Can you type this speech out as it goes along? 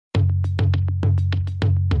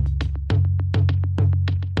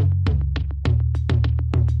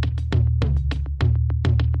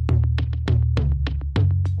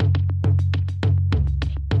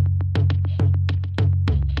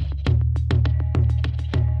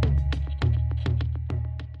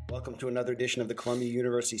to another edition of the Columbia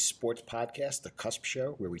University Sports Podcast, The Cusp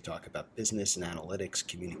Show, where we talk about business and analytics,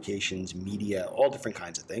 communications, media, all different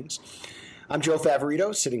kinds of things. I'm Joe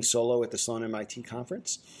Favorito, sitting solo at the Sloan MIT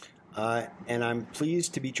conference, and I'm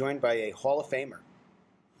pleased to be joined by a Hall of Famer,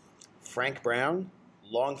 Frank Brown,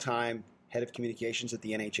 longtime head of communications at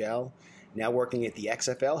the NHL, now working at the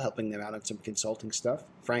XFL, helping them out on some consulting stuff.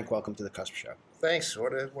 Frank, welcome to The Cusp Show. Thanks.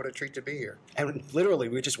 What a treat to be here. And literally,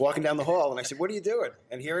 we were just walking down the hall, and I said, "What are you doing?"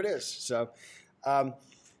 And here it is. So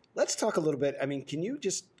let's talk a little bit. I mean, can you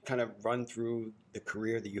just kind of run through the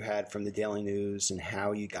career that you had from the Daily News and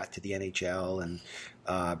how you got to the NHL and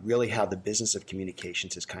really how the business of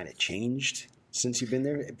communications has kind of changed since you've been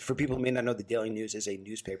there? For people who may not know, the Daily News is a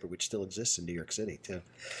newspaper which still exists in New York City, too.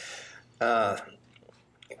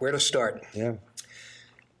 Where to start? Yeah.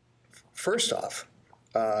 First off,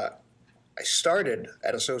 I started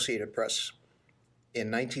at Associated Press in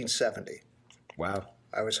 1970. Wow.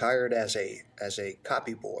 I was hired as a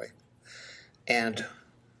copy boy, and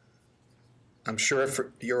I'm sure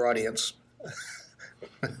for your audience,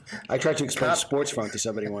 I tried to explain sports front to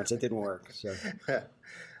somebody once. It didn't work. So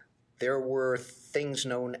there were things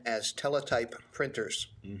known as teletype printers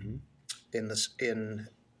in the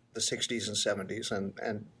 60s and 70s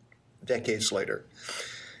and decades later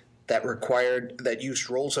that used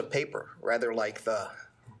rolls of paper, rather like the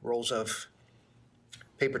rolls of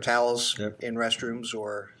paper towels in restrooms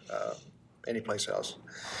or any place else.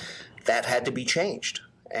 That had to be changed,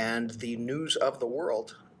 and the news of the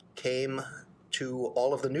world came to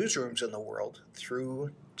all of the newsrooms in the world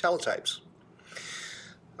through teletypes.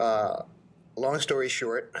 Long story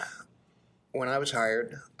short, when I was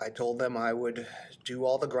hired, I told them I would do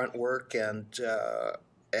all the grunt work and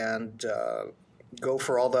go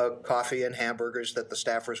for all the coffee and hamburgers that the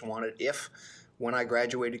staffers wanted. If, when I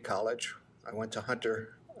graduated college, I went to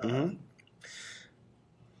Hunter.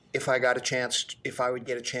 If I would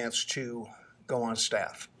get a chance to go on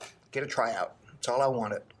staff, get a tryout. That's all I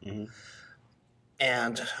wanted.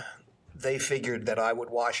 And they figured that I would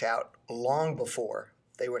wash out long before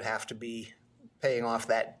they would have to be paying off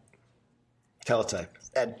that teletype,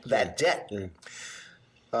 that debt.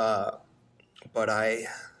 But I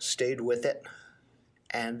stayed with it,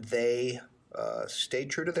 and they stayed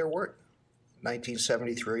true to their word.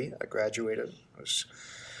 1973, I graduated. I was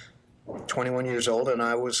 21 years old, and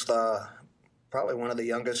I was probably one of the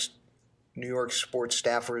youngest New York sports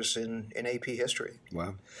staffers in AP history.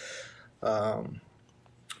 Wow.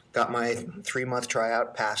 Got my 3-month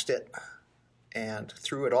tryout, passed it, and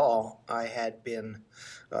through it all, I had been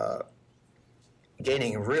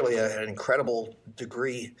gaining really an incredible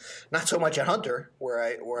degree, not so much at Hunter, where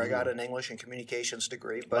I got an English and communications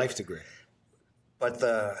degree, but life degree. But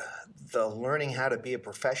the learning how to be a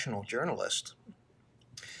professional journalist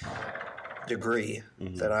degree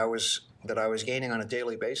that I was gaining on a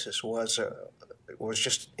daily basis was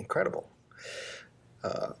just incredible.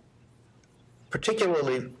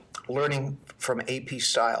 Particularly learning from AP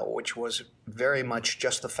style, which was very much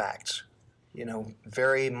just the facts,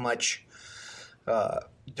 very much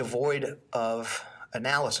devoid of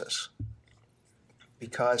analysis.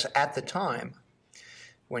 Because at the time,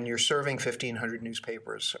 when you're serving 1,500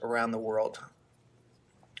 newspapers around the world,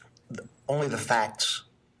 only the facts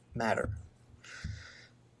matter.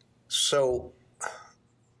 So,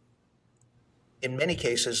 in many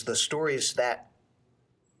cases, the stories that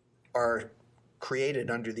are created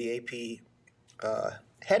under the AP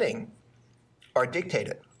heading are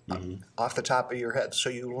dictated off the top of your head. So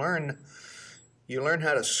you learn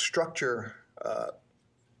how to structure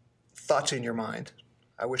thoughts in your mind.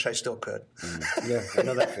 I wish I still could. Yeah, I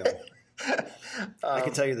know that feeling. I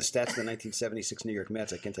can tell you the stats of the 1976 New York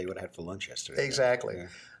Mets. I can't tell you what I had for lunch yesterday. Exactly.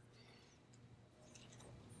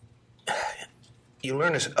 Yeah. You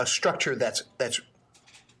learn a structure that's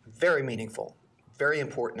very meaningful, very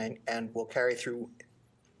important, and will carry through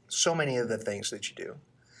so many of the things that you do.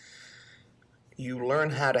 You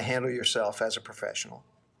learn how to handle yourself as a professional.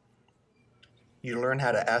 You learn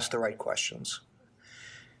how to ask the right questions.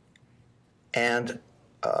 And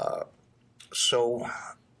so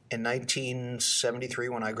in 1973,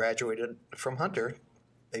 when I graduated from Hunter,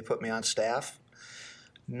 they put me on staff.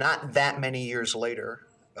 Not that many years later,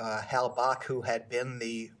 Hal Bach, who had been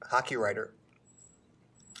the hockey writer,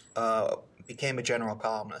 became a general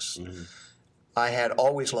columnist. I had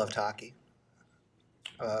always loved hockey.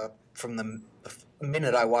 From the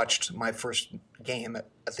minute I watched my first game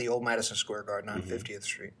at the old Madison Square Garden on 50th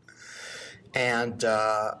Street. And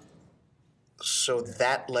so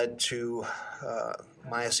that led to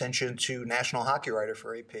my ascension to national hockey writer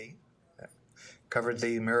for AP. Covered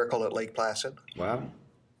the miracle at Lake Placid. Wow.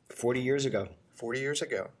 40 years ago. 40 years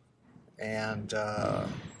ago. And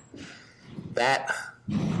that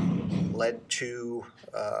led to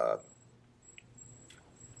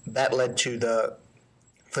the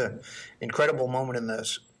incredible moment in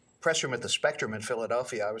the press room at the Spectrum in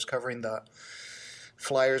Philadelphia. I was covering the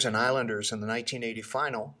Flyers and Islanders in the 1980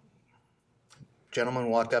 final. A gentleman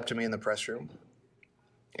walked up to me in the press room,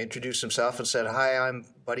 introduced himself, and said, "Hi, I'm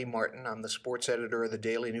Buddy Martin. I'm the sports editor of the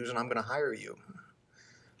Daily News, and I'm going to hire you."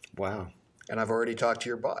 Wow. And I've already talked to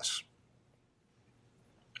your boss.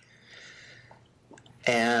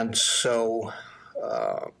 And so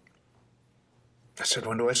I said,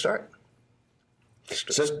 "When do I start?"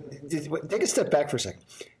 So take a step back for a second.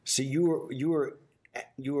 So you were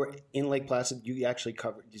in Lake Placid. You actually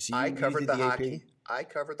covered. I covered the hockey. I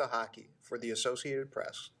covered the hockey for the Associated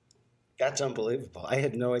Press. That's unbelievable. I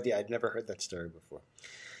had no idea. I'd never heard that story before.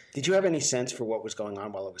 Did you have any sense for what was going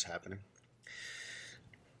on while it was happening?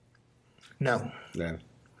 No. No.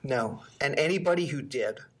 No. And anybody who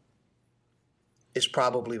did is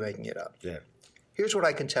probably making it up. Yeah. Here's what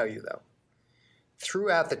I can tell you, though.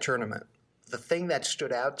 Throughout the tournament, the thing that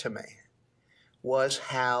stood out to me was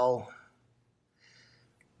how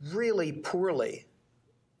really poorly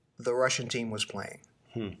the Russian team was playing.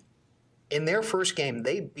 In their first game,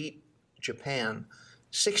 they beat Japan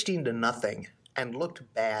 16-0 and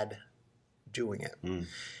looked bad doing it.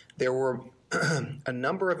 There were a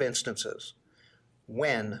number of instances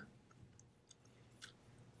when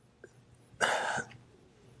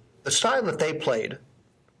the style that they played,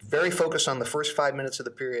 very focused on the first 5 minutes of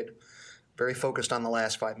the period, very focused on the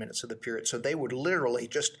last 5 minutes of the period. So they would literally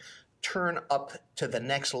just turn up to the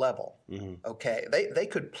next level. Okay, they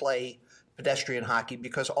could play pedestrian hockey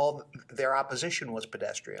because all their opposition was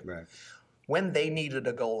pedestrian. Right. When they needed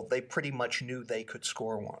a goal, they pretty much knew they could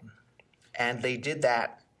score one. And they did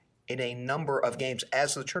that in a number of games.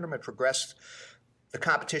 As the tournament progressed, the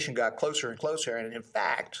competition got closer and closer. And in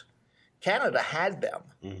fact, Canada had them.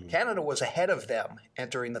 Canada was ahead of them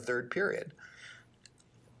entering the third period.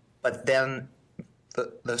 But then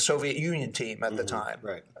the Soviet Union team at the time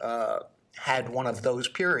had one of those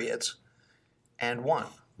periods and won.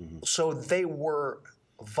 So they were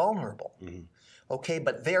vulnerable. Okay,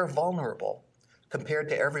 but their vulnerable compared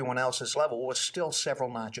to everyone else's level was still several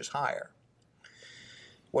notches higher.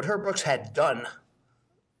 What Herb Brooks had done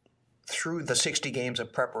through the 60 games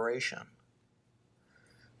of preparation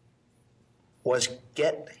was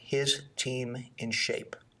get his team in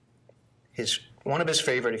shape. One of his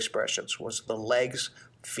favorite expressions was the legs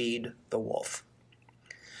feed the wolf.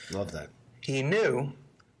 Love that. He knew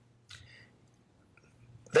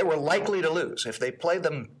they were likely to lose. If they played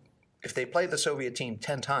the Soviet team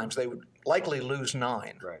 10 times, they would likely lose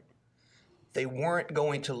 9. Right. They weren't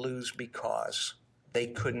going to lose because they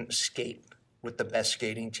couldn't skate with the best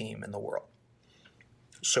skating team in the world.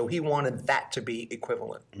 So he wanted that to be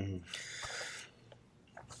equivalent.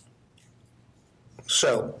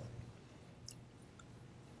 So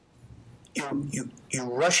you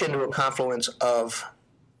rush into a confluence of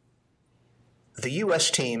the U.S.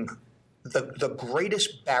 team, the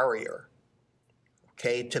greatest barrier,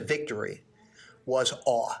 okay, to victory was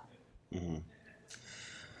awe.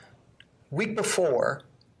 Week before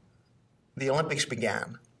the Olympics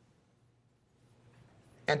began,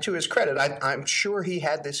 and to his credit, I'm sure he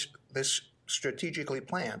had this strategically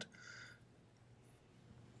planned.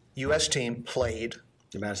 U.S. team played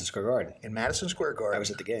in Madison Square Garden. In Madison Square Garden. I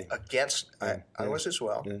was at the game. I was as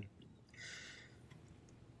well. Yeah.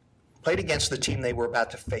 Played against the team they were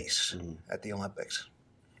about to face at the Olympics.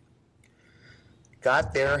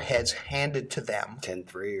 Got their heads handed to them.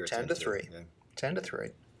 10-3 or 10-3. Yeah.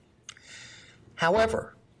 10-3.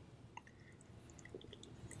 However,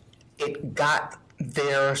 it got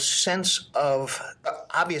their sense of,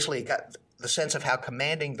 obviously it got the sense of how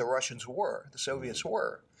commanding the Russians were, the Soviets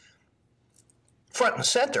were, front and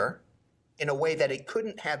center in a way that it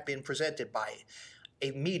couldn't have been presented by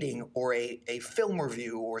a meeting or a film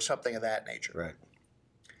review or something of that nature. Right.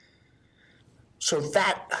 So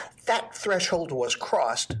that threshold was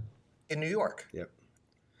crossed in New York. Yep.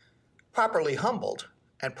 Properly humbled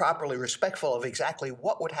and properly respectful of exactly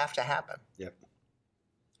what would have to happen. Yep.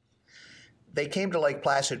 They came to Lake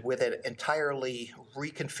Placid with an entirely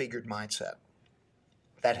reconfigured mindset.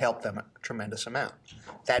 That helped them a tremendous amount.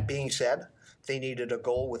 That being said, they needed a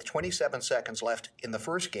goal with 27 seconds left in the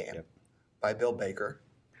first game by Bill Baker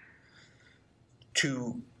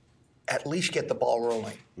to at least get the ball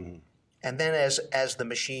rolling. And then as the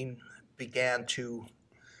machine began to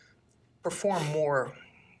perform more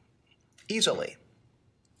easily,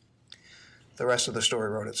 the rest of the story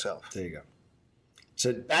wrote itself. There you go.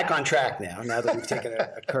 So back on track now that we've taken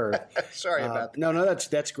a curve. Sorry about that. No, that's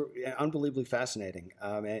unbelievably fascinating.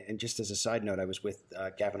 And just as a side note, I was with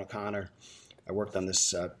Gavin O'Connor. I worked on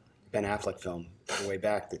this Ben Affleck film way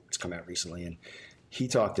back that's come out recently, and he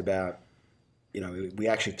talked about, we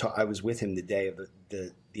actually I was with him the day of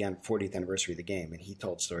the 40th anniversary of the game, and he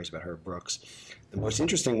told stories about Herb Brooks. The most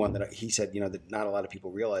interesting one that he said, that not a lot of people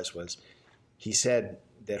realize was, he said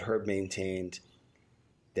that Herb maintained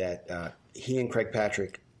that he and Craig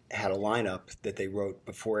Patrick had a lineup that they wrote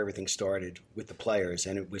before everything started with the players,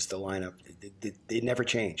 and it was the lineup. It never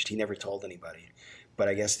changed. He never told anybody. But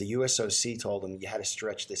I guess the USOC told him you had to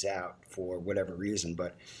stretch this out for whatever reason.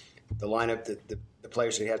 But the lineup, the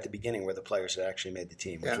players that he had at the beginning were the players that actually made the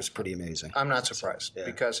team, which was pretty amazing. I'm not surprised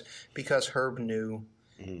because Herb knew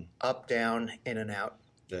up, down, in and out,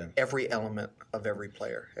 every element of every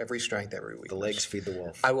player, every strength, every weakness. The legs feed the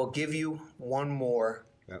wolf. I will give you one more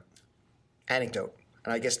anecdote,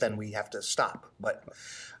 and I guess then we have to stop. But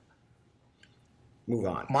move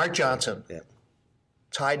on. Mark Johnson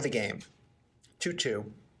tied the game 2-2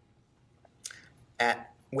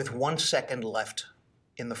 with 1 second left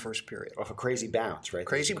in the first period. Off a crazy bounce, right?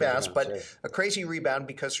 Crazy bounce, but a crazy rebound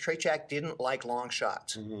because Trachak didn't like long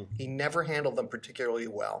shots. Mm-hmm. He never handled them particularly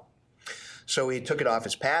well. So he took it off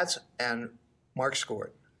his pads, and Mark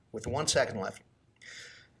scored with 1 second left.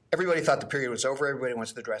 Everybody thought the period was over. Everybody went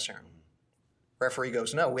to the dressing room. Referee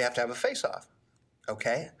goes, no, we have to have a face-off.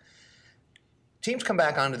 Okay. Teams come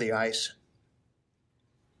back onto the ice,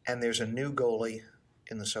 and there's a new goalie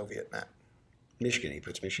in the Soviet net. Michigan, he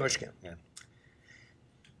puts Michigan. Yeah.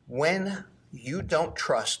 When you don't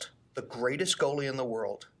trust the greatest goalie in the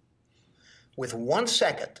world with 1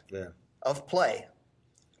 second of play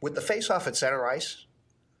with the face-off at center ice,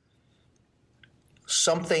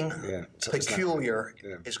 something peculiar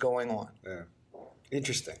is going on. Yeah.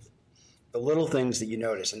 Interesting. The little things that you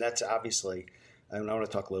notice, and that's obviously, and I want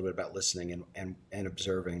to talk a little bit about listening and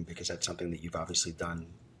observing, because that's something that you've obviously done,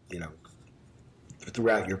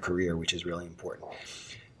 throughout your career, which is really important.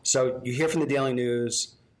 So you hear from the Daily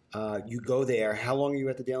News, you go there. How long are you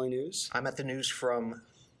at the Daily News? I'm at the News from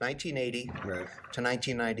 1980 to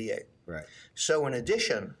 1998. Right. So in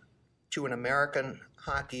addition to an American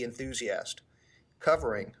hockey enthusiast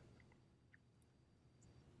covering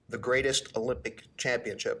the greatest Olympic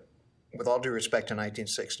championship, with all due respect to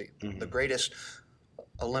 1960, the greatest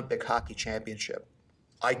Olympic hockey championship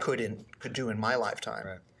I could do in my lifetime.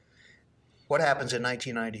 Right. What happens in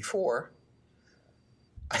 1994?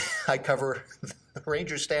 I cover the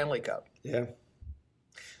Rangers Stanley Cup. Yeah.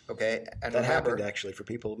 Okay, and that happened actually for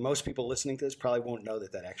people. Most people listening to this probably won't know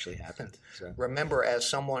that actually happened. So. Remember, as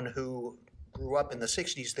someone who grew up in the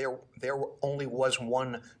 60s, there only was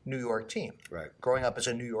one New York team. Right. Growing up as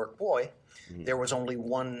a New York boy, there was only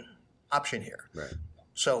one option here. Right.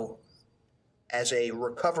 So, as a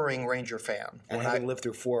recovering Ranger fan, and having lived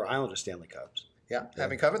through 4 Islander Stanley Cups,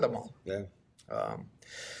 having covered them all,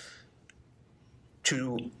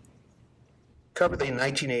 to cover the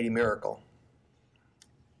 1980 Miracle,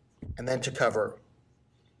 and then to cover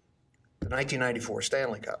the 1994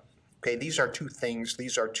 Stanley Cup. Okay, these are two things.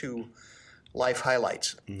 These are two life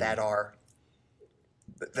highlights that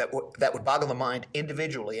would boggle the mind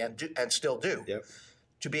individually and still do. Yep.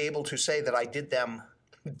 To be able to say that I did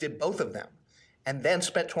both of them, and then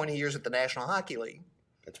spent 20 years at the National Hockey League.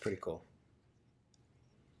 That's pretty cool.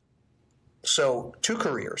 So 2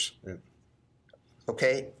 careers. Yep.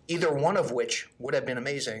 Okay, either one of which would have been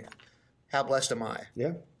amazing. How blessed am I?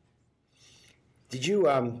 Yeah. Did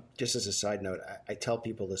you, just as a side note, I tell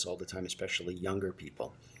people this all the time, especially younger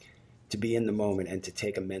people, to be in the moment and to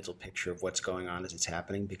take a mental picture of what's going on as it's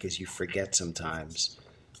happening, because you forget sometimes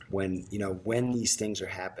when these things are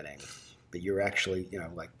happening, that you're actually,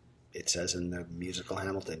 like it says in the musical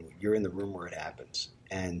Hamilton, you're in the room where it happens.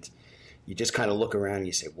 And you just kind of look around and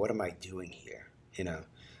you say, what am I doing here? Do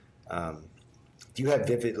you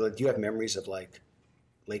have memories of like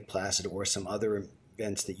Lake Placid or some other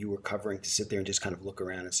events that you were covering to sit there and just kind of look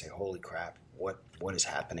around and say, holy crap, what is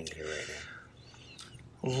happening here right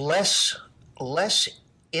now? Less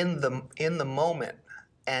in the moment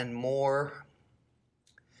and more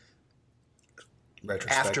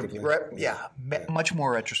retrospectively. Much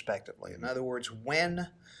more retrospectively. In other words, when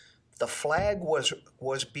the flag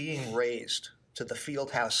was being raised to the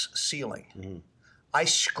fieldhouse ceiling, I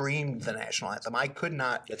screamed the national anthem. I could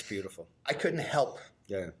not. That's beautiful. I couldn't help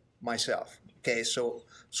myself. Okay, so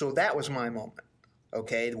that was my moment.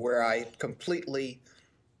 Okay, where I completely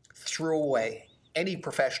threw away any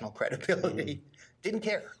professional credibility. Didn't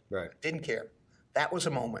care. Right. Didn't care. That was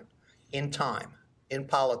a moment in time, in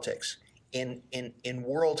politics, in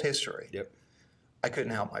world history, I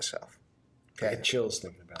couldn't help myself. I get chills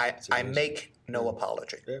thinking about it. I make no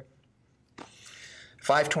apology. Yeah.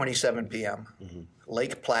 5:27 p.m.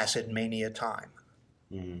 Lake Placid Mania time.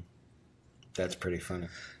 That's pretty funny.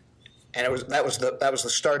 And that was the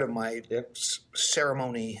start of my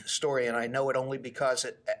ceremony story, and I know it only because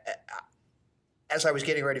as I was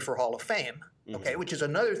getting ready for Hall of Fame, okay, which is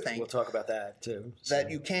another thing. We'll talk about that too.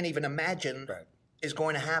 That you can't even imagine is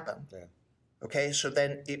going to happen. Yeah. Okay, so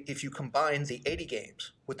then if you combine the 80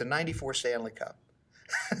 games with the 94 Stanley Cup,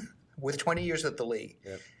 with 20 years at the league,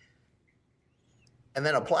 and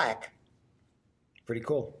then a plaque. Pretty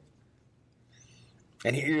cool.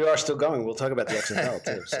 And here you are still going. We'll talk about the XFL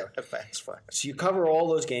too. So. That's fine. So you cover all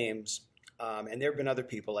those games, and there have been other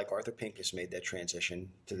people like Arthur Pincus made that transition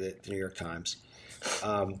to the New York Times.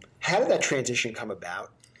 How did that transition come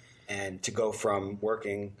about, and to go from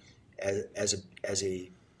working as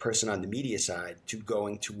a person on the media side to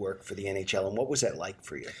going to work for the NHL, and what was that like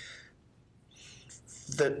for you?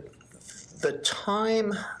 The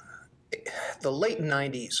time, the late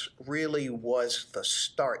 90s really was the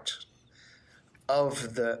start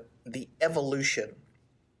of the evolution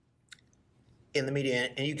in the media,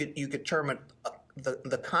 and you could term it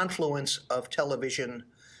the confluence of television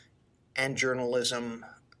and journalism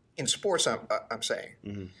in sports. I'm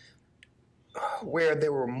saying, where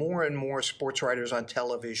there were more and more sports writers on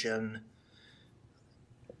television,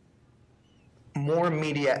 more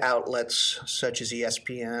media outlets such as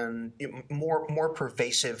ESPN, more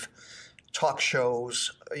pervasive talk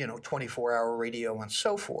shows, 24-hour radio and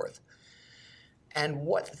so forth. And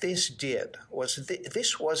what this did was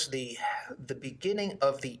this was the beginning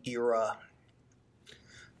of the era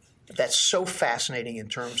that's so fascinating in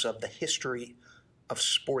terms of the history of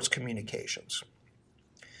sports communications.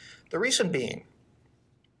 The reason being,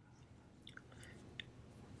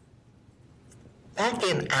 back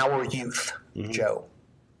in our youth, Joe,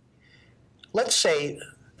 let's say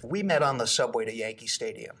we met on the subway to Yankee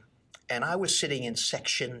Stadium, and I was sitting in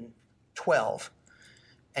section 12,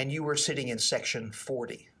 and you were sitting in section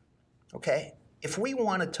 40, okay? If we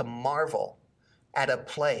wanted to marvel at a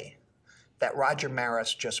play that Roger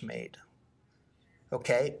Maris just made,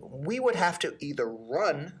 okay, we would have to either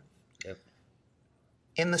run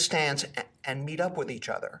in the stands and meet up with each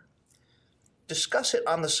other, discuss it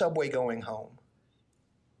on the subway going home,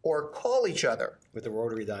 or call each other. With a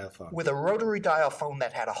rotary dial phone. With a rotary dial phone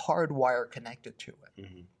that had a hard wire connected to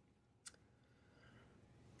it.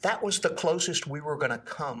 That was the closest we were going to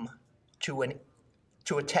come to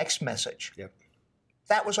a text message. Yep.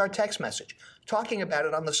 That was our text message, talking about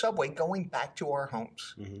it on the subway, going back to our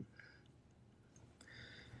homes.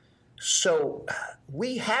 So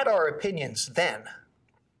we had our opinions then,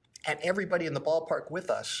 and everybody in the ballpark with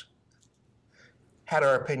us had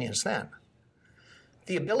our opinions then.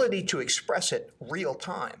 The ability to express it real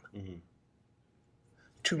time,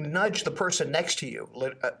 to nudge the person next to you,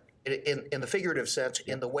 in the figurative sense,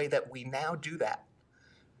 in the way that we now do that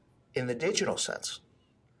in the digital sense.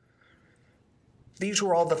 These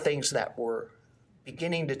were all the things that were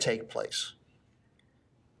beginning to take place.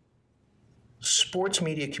 Sports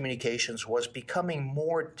media communications was becoming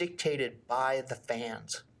more dictated by the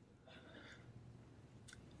fans.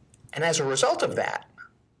 And as a result of that,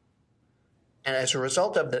 and as a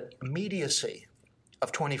result of the immediacy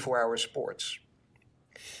of 24-hour sports,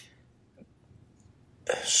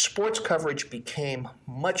 sports coverage became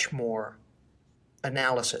much more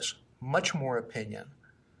analysis, much more opinion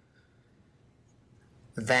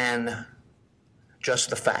than just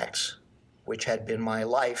the facts, which had been my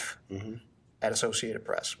life at Associated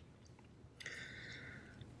Press.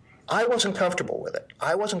 I wasn't comfortable with it.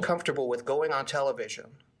 I wasn't comfortable with going on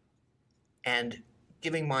television and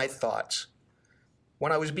giving my thoughts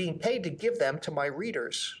when I was being paid to give them to my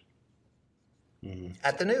readers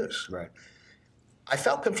at the news. Right. I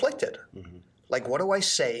felt conflicted. Like, what do I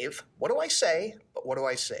save? What do I say? But what do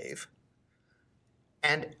I save?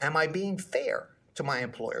 And am I being fair to my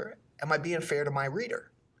employer? Am I being fair to my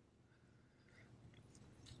reader?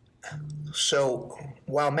 So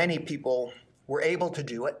while many people were able to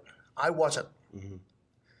do it, I wasn't.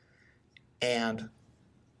 And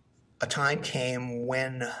a time came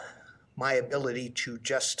when my ability to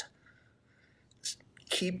just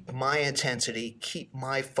keep my intensity, keep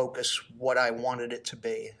my focus what I wanted it to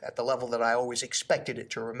be at the level that I always expected it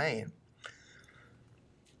to remain,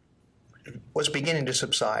 was beginning to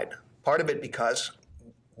subside. Part of it because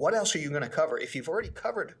what else are you going to cover? If you've already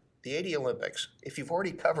covered the 80 Olympics, if you've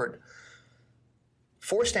already covered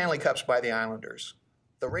 4 Stanley Cups by the Islanders,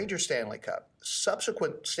 the Rangers Stanley Cup,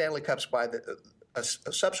 subsequent Stanley Cups by the a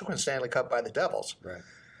subsequent Stanley Cup by the Devils. Right.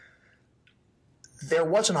 there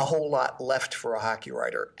wasn't a whole lot left for a hockey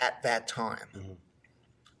writer at that time. Mm-hmm.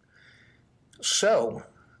 So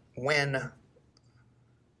when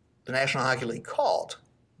the National Hockey League called,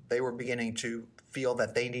 they were beginning to feel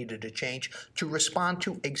that they needed to change to respond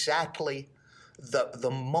to exactly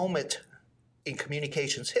the moment in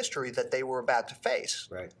communications history that they were about to face.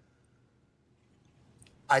 Right.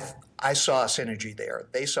 I saw a synergy there.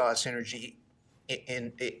 They saw a synergy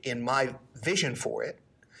in my vision for it,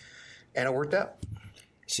 and it worked out.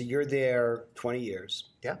 So you're there 20 years.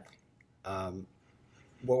 Yeah.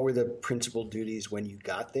 What were the principal duties when you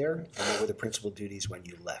got there, and what were the principal duties when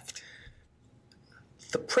you left?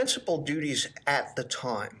 The principal duties at the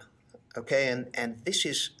time, okay, and this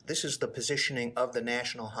is the positioning of the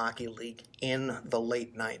National Hockey League in the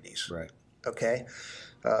late 90s. Right. Okay.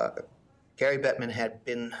 Gary Bettman had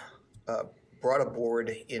been brought aboard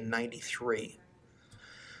in 93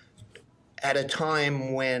 at a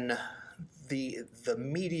time when the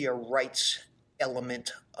media rights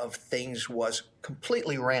element of things was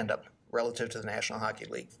completely random relative to the National Hockey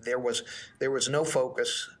League. There was no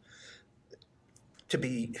focus to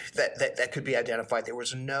be that could be identified. There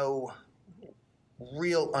was no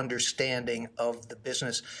real understanding of the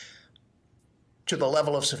business to the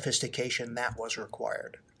level of sophistication that was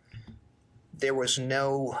required. There was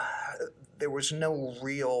no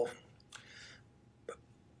real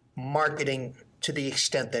marketing to the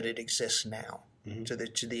extent that it exists now, mm-hmm. to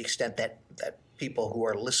the extent that people who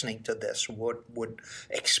are listening to this would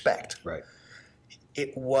expect. Right.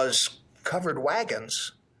 It was covered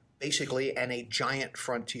wagons, basically, and a giant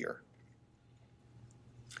frontier.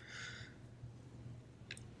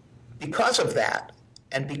 Because of that,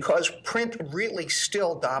 and because print really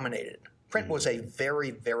still dominated, print mm-hmm. was a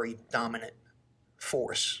very, very dominant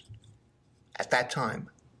force at that time.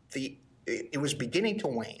 It was beginning to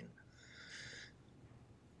wane.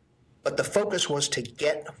 But the focus was to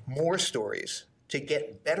get more stories, to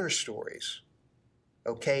get better stories,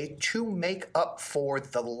 okay, to make up for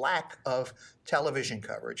the lack of television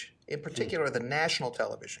coverage, in particular the national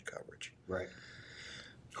television coverage. Right.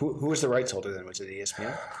 Who was the rights holder then? Was it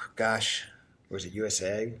ESPN? Gosh. Or was it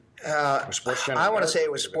USA? Or Sports Channel? I want to say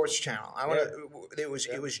it was Sports Channel. It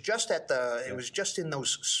was just at the. It was just in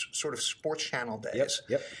those sort of Sports Channel days.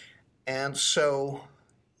 Yep. And so,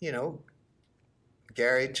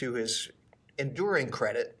 Gary, to his enduring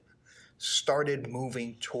credit, started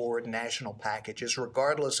moving toward national packages,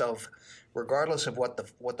 regardless of what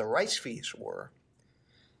the rights fees were.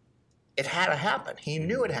 It had to happen. He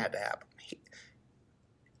knew it had to happen.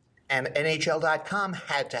 And NHL.com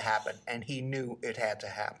had to happen, and he knew it had to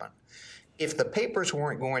happen. If the papers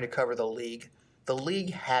weren't going to cover the league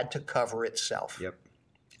had to cover itself. Yep.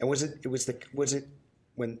 And was it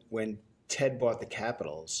when Ted bought the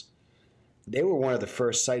Capitals? They were one of the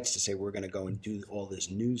first sites to say we're going to go and do all this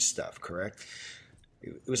news stuff, correct?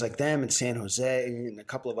 It was like them and San Jose and a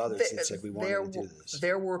couple of others that said we wanted to do this.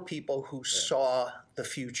 There were people who saw the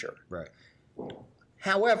future. Right.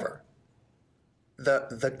 However,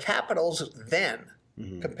 the Capitals then,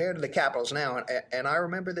 mm-hmm. compared to the Capitals now, and I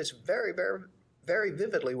remember this very, very, very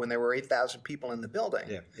vividly when there were 8,000 people in the building.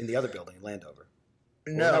 Yeah, in the other building, in Landover.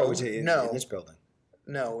 No, was it in this building?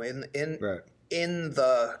 No, in right. In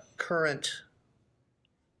the current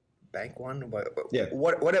Bank One, yeah.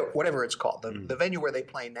 whatever it's called, mm-hmm. the venue where they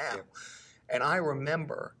play now. Yeah. And I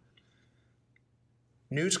remember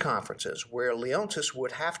news conferences where Leontis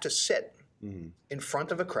would have to sit mm-hmm. in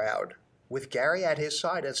front of a crowd with Gary at his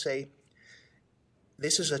side and say,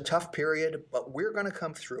 this is a tough period, but we're going to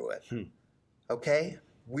come through it, okay?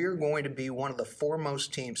 We're going to be one of the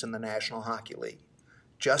foremost teams in the National Hockey League.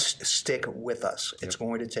 Just stick with us. It's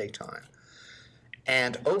going to take time.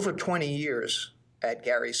 And over 20 years at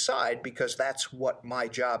Gary's side, because that's what my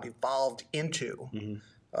job evolved into,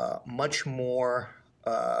 mm-hmm. Much more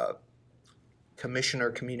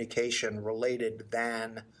commissioner communication related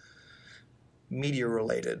than media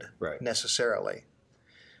related necessarily.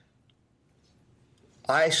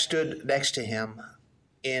 I stood next to him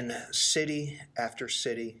in city after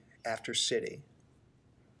city after city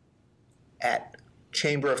at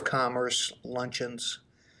Chamber of Commerce luncheons,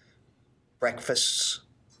 breakfasts,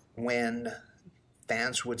 when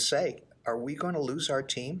fans would say, are we going to lose our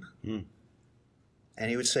team? Mm. And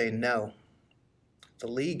he would say, no. The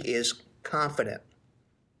league is confident.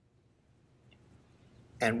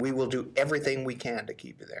 And we will do everything we can to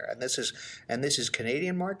keep you there. And this is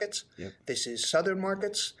Canadian markets. Yep. This is Southern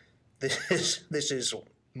markets. This is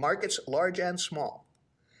markets large and small.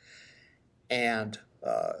 And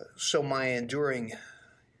so my enduring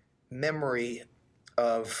memory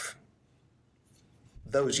of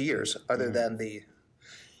those years, other than the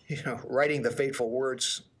writing the fateful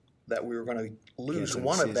words that we were going to lose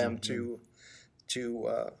one of them to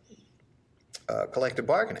collective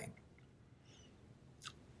bargaining,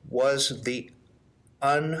 was the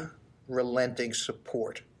unrelenting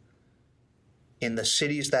support in the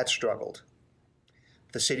cities that struggled,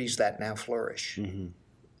 the cities that now flourish,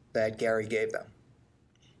 that Gary gave them.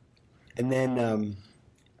 And then,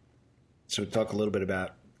 so talk a little bit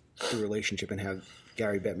about the relationship and how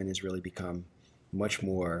Gary Bettman has really become much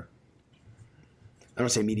more, I don't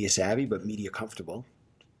want to say media savvy, but media comfortable.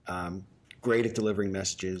 Great at delivering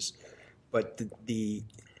messages. But the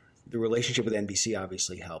relationship with NBC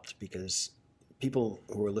obviously helped, because people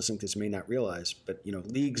who are listening to this may not realize, but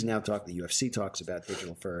leagues now talk. The UFC talks about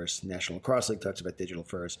digital first. National Lacrosse League talks about digital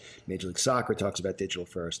first. Major League Soccer talks about digital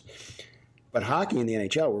first. But hockey and the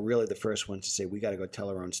NHL were really the first ones to say, we got to go tell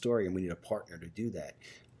our own story, and we need a partner to do that.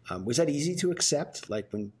 Was that easy to accept?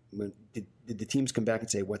 Like, when did the teams come back and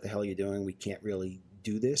say, what the hell are you doing? We can't really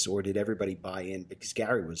do this? Or did everybody buy in because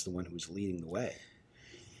Gary was the one who was leading the way?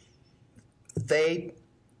 The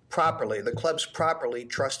clubs properly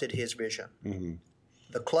trusted his vision. Mm-hmm.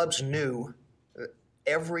 The clubs knew that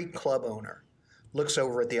every club owner looks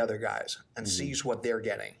over at the other guys and sees what they're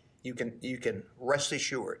getting. You can rest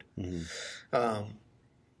assured. Mm-hmm.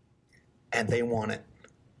 And they want it.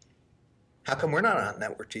 How come we're not on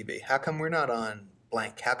network TV? How come we're not on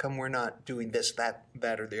blank? How come we're not doing this, that,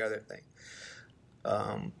 or the other thing?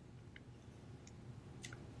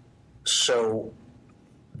 So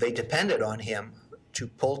they depended on him to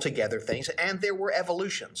pull together things, and there were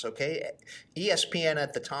evolutions. Okay, ESPN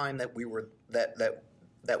at the time that we were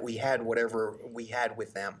that we had whatever we had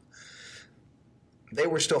with them, they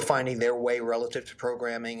were still finding their way relative to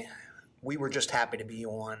programming. We were just happy to be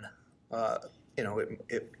on.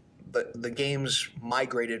 The games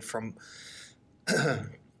migrated from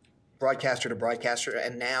broadcaster to broadcaster,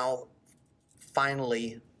 and now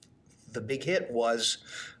finally the big hit was.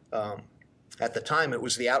 At the time, it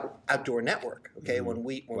was the outdoor network. Okay, mm-hmm.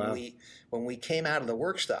 when we came out of the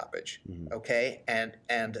work stoppage, mm-hmm. okay, and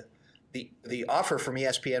the offer from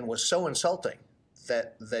ESPN was so insulting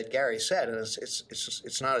that Gary said, and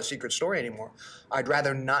it's not a secret story anymore. I'd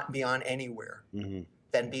rather not be on anywhere mm-hmm.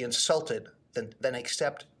 than be insulted than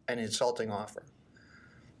accept an insulting offer.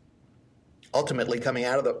 Ultimately, coming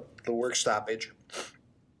out of the work stoppage,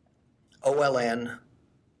 OLN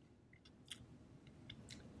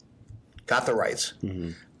got the rights.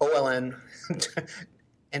 Mm-hmm. OLN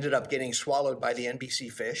ended up getting swallowed by the NBC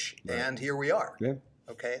fish, right. And here we are. Yeah.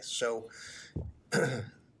 Okay, so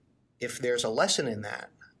if there's a lesson in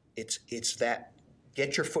that, it's that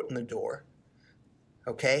get your foot in the door.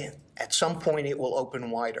 Okay, at some point it will open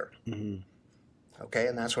wider. Mm-hmm. Okay,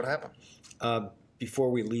 and that's what happened. Before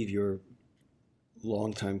we leave your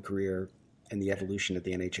long-time career and the evolution of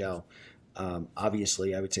the NHL,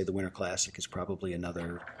 obviously I would say the Winter Classic is probably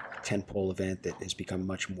another tentpole event that has become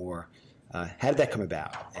much more. How did that come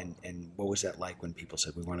about, and what was that like when people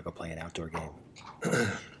said we want to go play an outdoor game?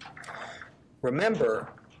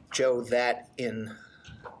 Remember, Joe, that in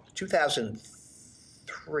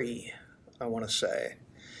 2003, I want to say,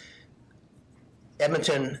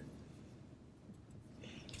 Edmonton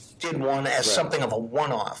did one as something of a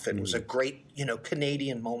one-off. It was a great,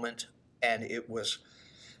 Canadian moment, and it was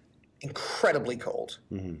incredibly cold.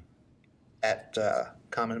 Mm-hmm. At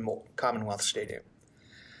Commonwealth Stadium,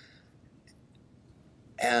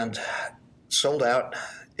 and sold out.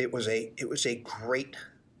 It was a great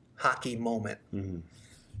hockey moment, mm-hmm.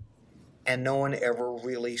 and no one ever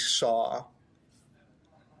really saw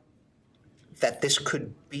that this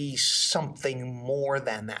could be something more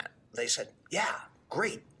than that. They said, "Yeah,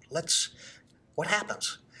 great. What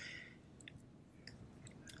happens?"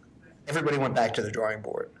 Everybody went back to the drawing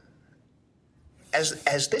board.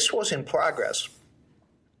 As this was in progress,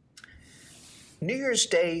 New Year's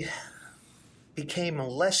Day became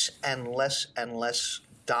less and less and less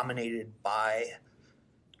dominated by,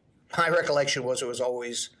 my recollection was it was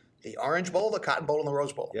always the Orange Bowl, the Cotton Bowl, and the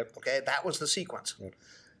Rose Bowl. Yep. Okay, that was the sequence. Yep.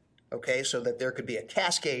 Okay, so that there could be a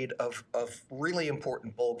cascade of really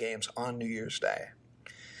important bowl games on New Year's Day.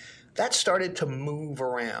 That started to move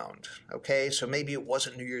around, okay? So maybe it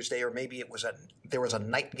wasn't New Year's Day, or maybe there was a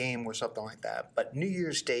night game or something like that. But New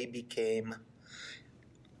Year's Day became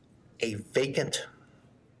a vacant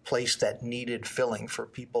place that needed filling for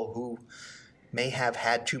people who may have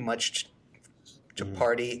had too much to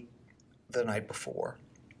party the night before.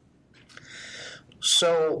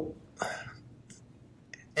 So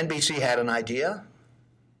NBC had an idea.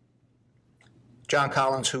 John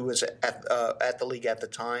Collins, who was at the league at the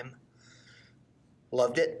time,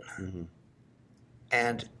 loved it, mm-hmm.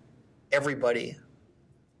 and everybody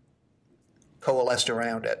coalesced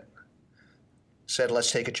around it, said,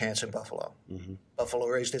 let's take a chance in Buffalo. Mm-hmm. Buffalo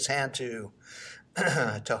raised its hand to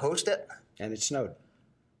host it. And it snowed.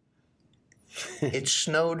 It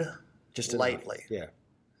snowed Just lightly. Enough.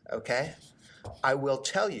 Yeah. Okay? I will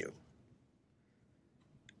tell you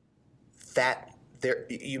that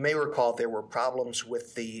you may recall there were problems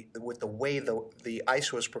with the way the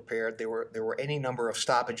ice was prepared. There were any number of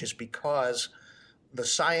stoppages because the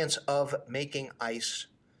science of making ice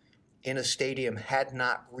in a stadium had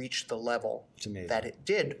not reached the level that it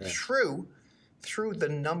did through the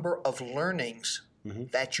number of learnings mm-hmm.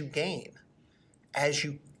 that you gain as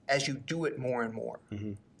you do it more and more.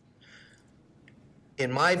 Mm-hmm.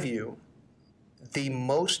 In my view, the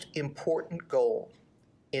most important goal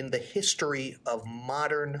in the history of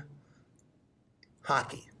modern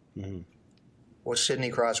hockey mm-hmm. was Sidney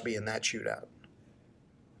Crosby in that shootout.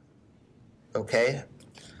 Okay?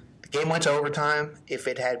 The game went to overtime. If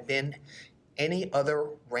it had been any other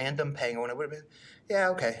random Penguin, it would have been, yeah,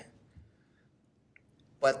 okay.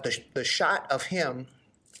 But the shot of him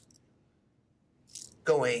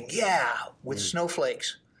going, yeah, with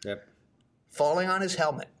snowflakes, yep. falling on his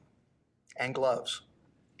helmet and gloves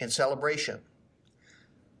in celebration,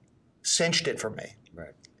 cinched it for me.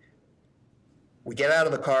 Right. We get out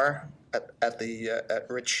of the car at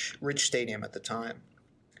Rich Stadium at the time.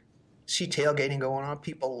 See tailgating going on,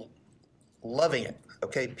 people loving it.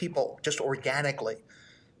 Okay, people just organically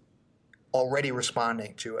already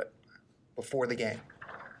responding to it before the game,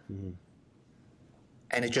 mm-hmm.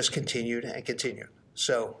 and it just continued and continued.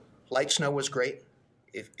 So light snow was great.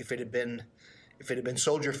 If it had been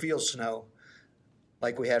Soldier Field snow,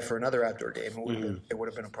 like we had for another outdoor game, it would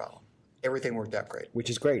have been a problem. Everything worked out great. Which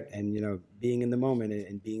is great. And, being in the moment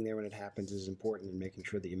and being there when it happens is important, and making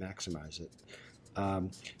sure that you maximize it.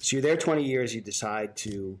 So you're there 20 years, you decide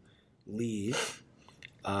to leave.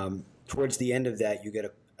 Towards the end of that, you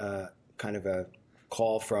get a kind of a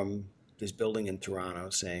call from this building in Toronto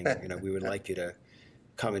saying, we would like you to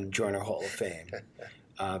come and join our Hall of Fame.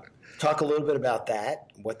 Talk a little bit about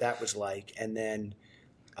that, what that was like, and then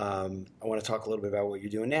I want to talk a little bit about what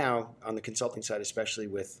you're doing now on the consulting side, especially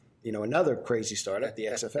with another crazy startup, the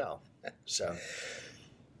XFL. So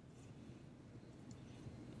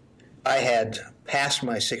I had passed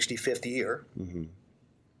my 65th year, mm-hmm.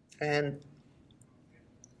 and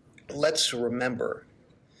let's remember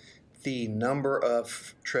the number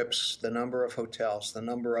of trips, the number of hotels, the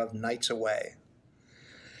number of nights away.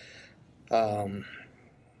 And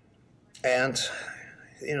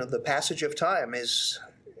the passage of time is,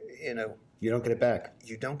 you don't get it back.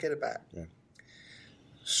 You don't get it back. Yeah.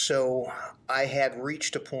 So I had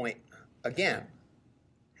reached a point, again,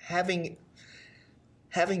 having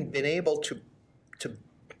been able to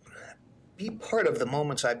be part of the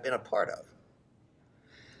moments I've been a part of.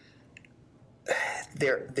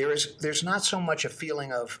 There's not so much a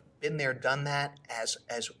feeling of been there, done that, as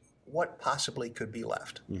what possibly could be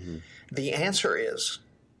left. Mm-hmm. The answer is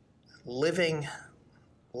living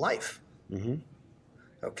life. Mm-hmm.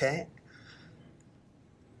 Okay?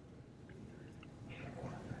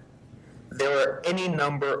 There are any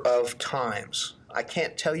number of times, I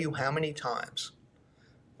can't tell you how many times,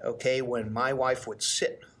 okay, when my wife would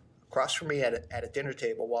sit across from me at a dinner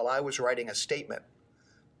table while I was writing a statement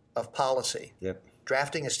of policy, yep.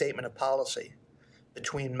 drafting a statement of policy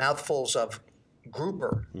between mouthfuls of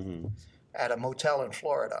grouper mm-hmm. at a motel in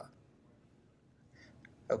Florida.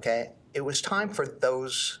 Okay? It was time for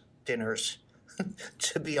those dinners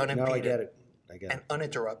to be unimpeded. No, I get it. And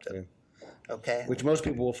uninterrupted. Yeah. Okay? Which most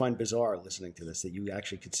people will find bizarre listening to this, that you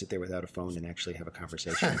actually could sit there without a phone and actually have a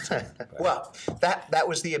conversation. Well, that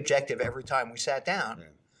was the objective every time we sat down. Yeah.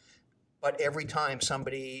 But every time some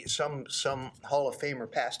Hall of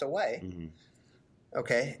Famer passed away, mm-hmm.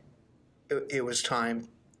 okay, it was time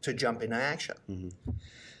to jump into action. Mm-hmm.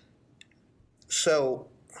 So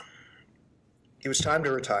it was time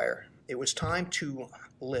to retire. It was time to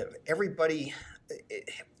live. Everybody...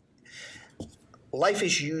 Life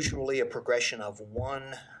is usually a progression of 1,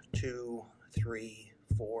 2, 3,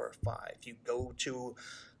 4, 5. You go to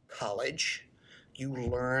college, you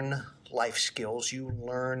learn life skills, you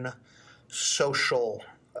learn social,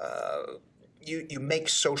 you make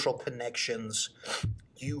social connections,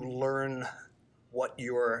 you learn what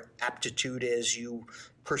your aptitude is, you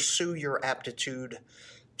pursue your aptitude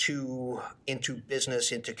into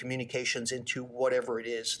business, into communications, into whatever it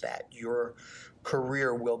is that your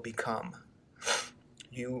career will become.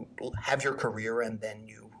 You have your career and then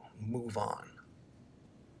you move on.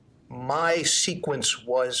 My sequence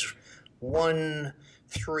was 1,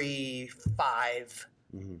 3, 5.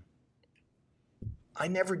 Mm-hmm. I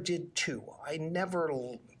never did two.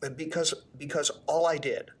 Because all I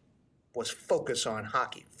did was focus on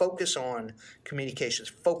hockey, focus on communications,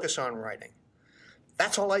 focus on writing.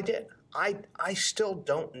 That's all I did. I still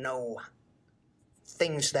don't know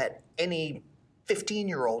things that any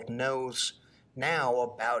 15-year-old knows now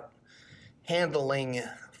about handling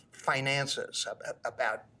finances,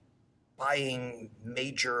 about buying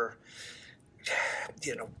major,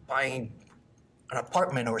 buying an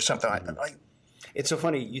apartment or something. It's so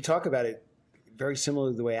funny. You talk about it very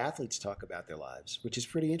similar to the way athletes talk about their lives, which is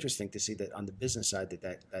pretty interesting to see that on the business side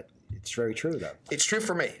that it's very true, though. It's true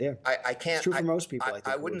for me. Yeah. I can't. It's true for most people. I think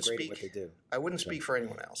I wouldn't who are great speak. at what they do. I wouldn't speak for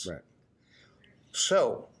anyone else. Right.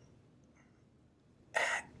 So,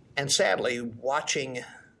 and sadly,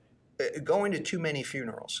 going to too many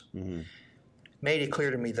funerals made it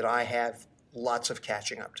clear to me that I have lots of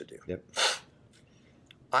catching up to do. Yep.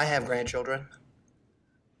 I have grandchildren,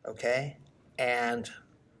 okay? And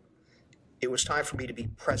it was time for me to be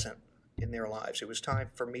present in their lives. It was time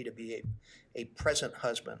for me to be a present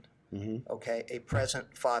husband, okay? A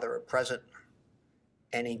present father, a present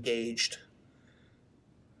and engaged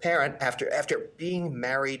parent after being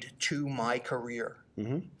married to my career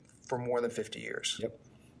for more than 50 years. Yep.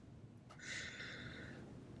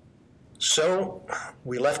 So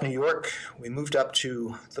we left New York. We moved up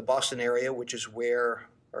to the Boston area, which is where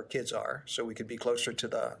our kids are, so we could be closer to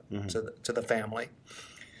the family.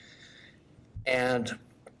 And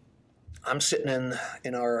I'm sitting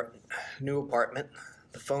in our new apartment.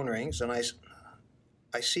 The phone rings, and I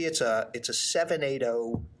see it's a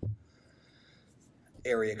 780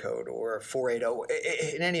 area code or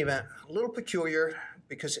 480. In any event, a little peculiar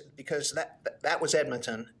because that was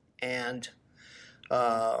Edmonton, and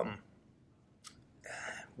why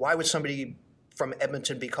would somebody from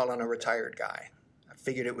Edmonton be calling a retired guy? I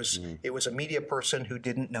figured it was a media person who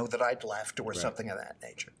didn't know that I'd left or something of that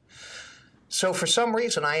nature. So for some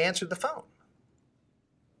reason, I answered the phone.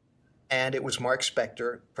 And it was Mark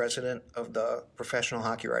Spector, president of the Professional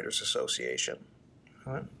Hockey Writers Association.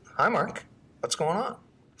 I went, "Hi, Mark. What's going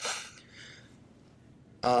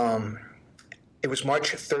on?" It was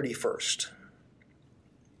March 31st.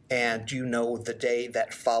 And do you know the day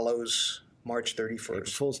that follows March 31st?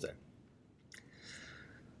 April Fool's Day.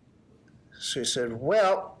 So he said,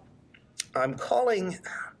 "Well, I'm calling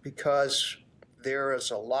because there is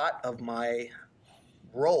a lot of my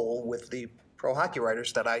role with the pro hockey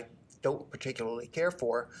writers that I don't particularly care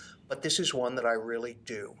for, but this is one that I really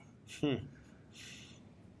do.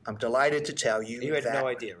 I'm delighted to tell you You had that..." no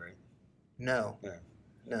idea, right? No. Yeah.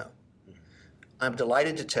 No. I'm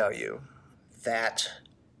delighted to tell you that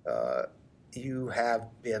you have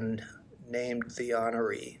been named the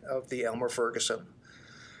honoree of the Elmer Ferguson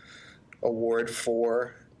Award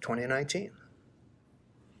for 2019.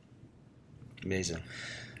 Amazing.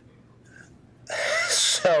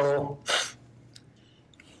 So,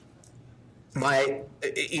 the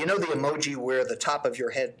emoji where the top of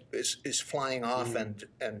your head is flying off and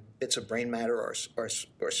bits of brain matter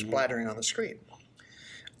are splattering on the screen.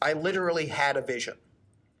 I literally had a vision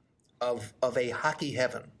of a hockey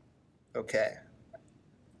heaven, okay?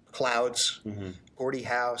 Clouds, Gordie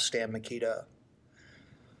Howe, Stan Mikita,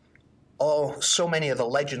 so many of the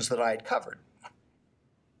legends that I had covered.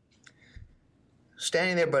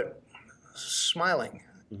 Standing there but smiling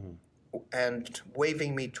and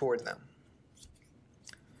waving me toward them.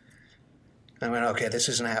 I went, okay, this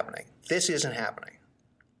isn't happening. This isn't happening.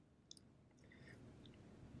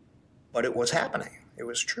 But it was happening. It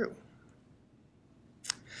was true.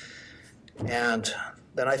 And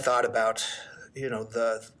then I thought about,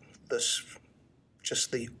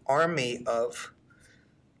 just the army of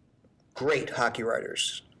great hockey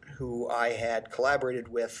writers who I had collaborated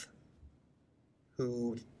with,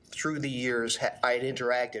 who through the years I had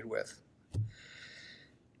interacted with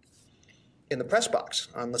in the press box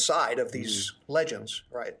on the side of these legends,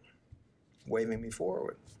 right, waving me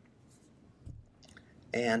forward.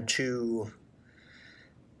 And to,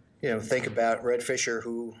 think about Red Fisher,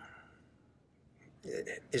 who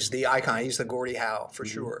is the icon. He's the Gordie Howe, for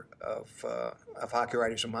sure, of hockey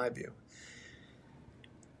writers, in my view.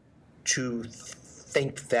 To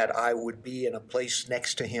think that I would be in a place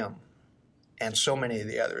next to him and so many of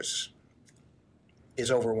the others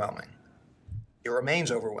is overwhelming. It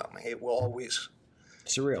remains overwhelming. It will always...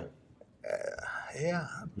 Surreal. Yeah.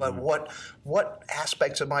 But what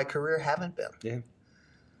aspects of my career haven't been? Yeah.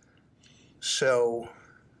 So,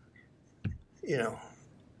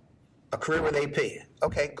 a career with AP.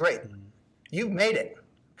 Okay, great. You've made it.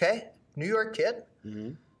 Okay? New York kid.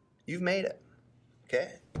 You've made it.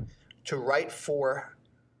 Okay? To write for,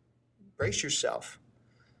 brace yourself,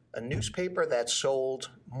 a newspaper that sold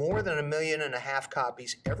more than 1.5 million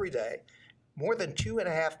copies every day, more than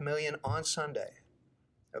 2.5 million on Sunday,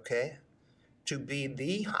 okay, to be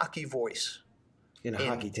the hockey voice. In a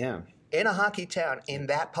hockey town. In a hockey town, in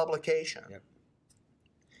that publication. Yep.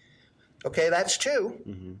 Okay, that's 2.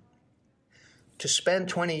 Mm-hmm. To spend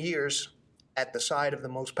 20 years at the side of the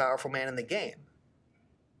most powerful man in the game.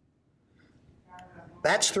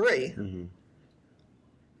 That's 3. Mm-hmm.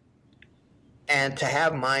 And to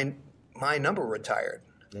have my number retired.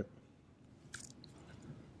 Yep.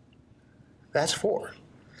 That's 4.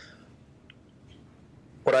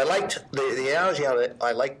 What I liked, the analogy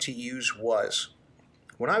I liked to use was,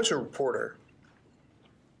 when I was a reporter,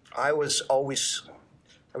 I was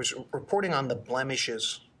reporting on the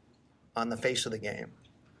blemishes on the face of the game.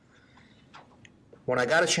 When I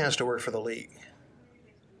got a chance to work for the league,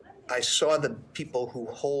 I saw the people who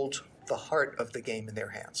hold the heart of the game in their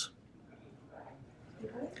hands.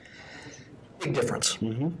 Big difference.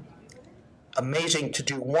 Mm-hmm. Amazing to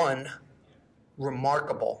do one,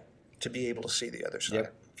 remarkable to be able to see the other side.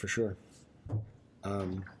 Yep, for sure.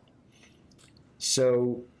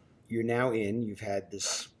 So you're now you've had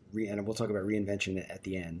this, and we'll talk about reinvention at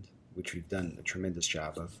the end, which we've done a tremendous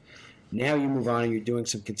job of. Now you move on and you're doing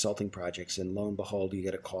some consulting projects, and lo and behold, you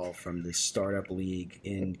get a call from the startup league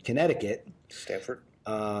in Connecticut, Stanford,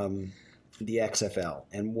 the XFL.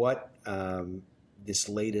 And what this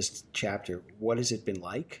latest chapter, what has it been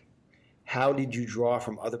like? How did you draw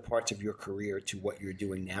from other parts of your career to what you're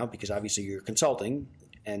doing now? Because obviously you're consulting,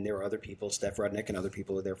 and there are other people, Steph Rudnick and other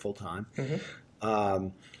people are there full time. Mm-hmm.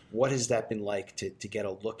 What has that been like to get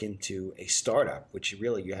a look into a startup, which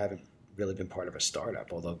you haven't really been part of a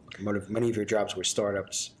startup, although many of your jobs were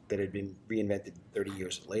startups that had been reinvented 30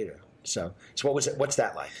 years later. So what's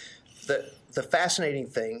that like? The fascinating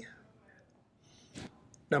thing,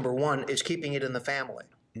 number one, is keeping it in the family,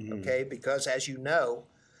 okay? Because as you know,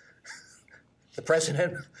 the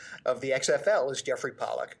president of the XFL is Jeffrey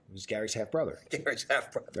Pollack. It was Gary's half-brother. Gary's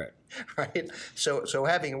half-brother. Right. Right? So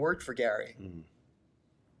having worked for Gary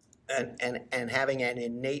and having an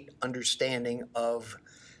innate understanding of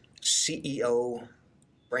CEO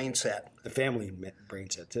brain set. The family brain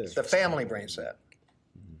set, too. The family brain set.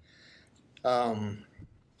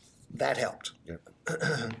 That helped.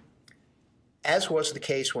 Yep. As was the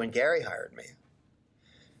case when Gary hired me.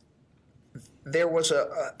 There was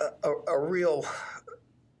a real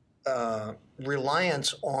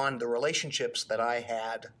reliance on the relationships that I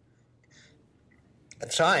had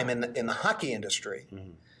at the time in the hockey industry,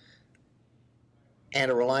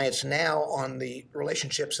 and a reliance now on the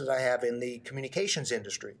relationships that I have in the communications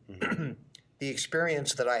industry. The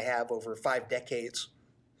experience that I have over 5 decades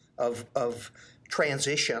of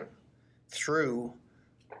transition through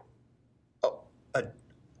a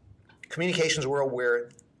communications world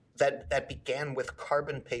where that began with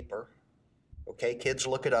carbon paper. Okay, kids,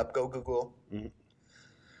 look it up. Go Google.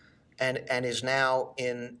 And is now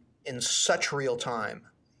in such real time,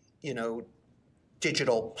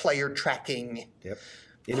 digital player tracking. Yep.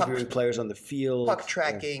 Interviewing players on the field. Puck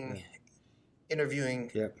tracking.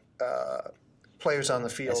 Interviewing players on the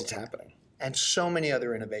field. As it's happening. And so many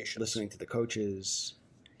other innovations. Listening to the coaches.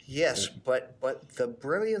 Yes, but the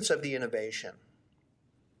brilliance of the innovation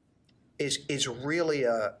is really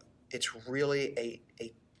a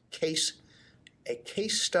case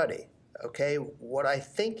study. Okay, what I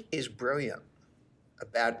think is brilliant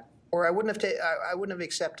about, or I wouldn't have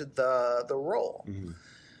accepted the role.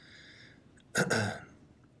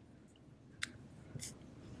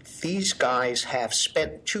 These guys have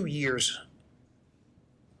spent 2 years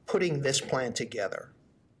putting this plan together.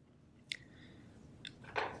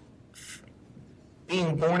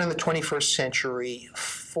 Being born in the 21st century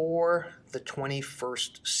for the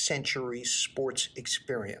 21st century sports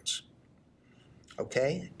experience.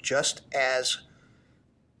 Okay? Just as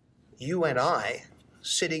you and I,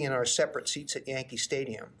 sitting in our separate seats at Yankee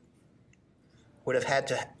Stadium, would have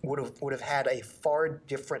had a far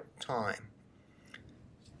different time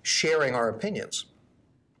sharing our opinions.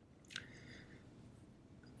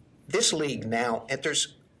 This league now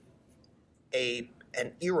enters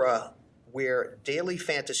an era where daily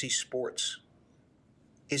fantasy sports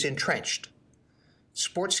is entrenched.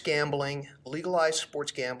 Sports gambling, legalized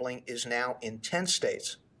sports gambling, is now in 10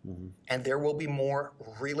 states, and there will be more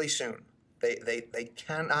really soon. They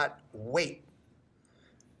cannot wait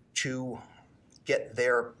to get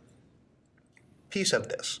their piece of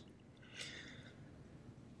this.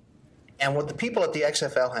 And what the people at the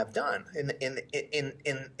XFL have done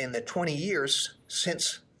in the 20 years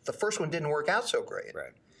since the first one didn't work out so great,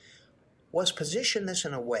 was position this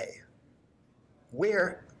in a way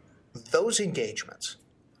where those engagements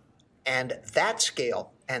And that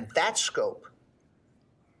scale and that scope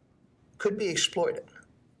could be exploited,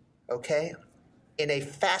 okay, in a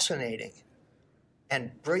fascinating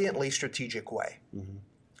and brilliantly strategic way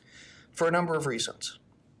for a number of reasons.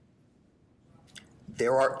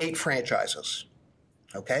 There are 8 franchises,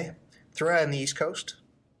 okay, 3 on the East Coast,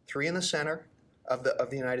 3 in the center of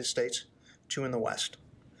the United States, 2 in the West.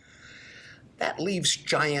 That leaves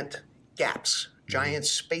giant gaps, giant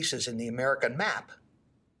spaces in the American map,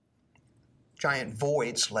 giant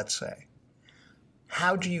voids, let's say.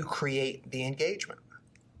 How do you create the engagement?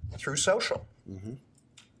 Through social,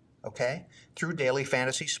 okay? Through daily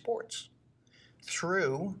fantasy sports,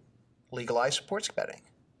 through legalized sports betting.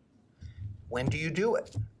 When do you do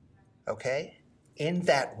it? Okay? In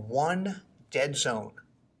that one dead zone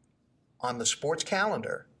on the sports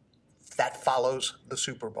calendar that follows the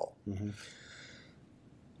Super Bowl.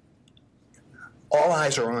 All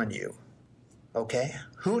eyes are on you, okay?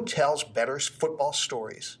 Who tells better football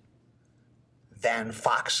stories than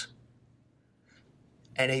Fox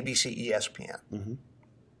and ABC, ESPN?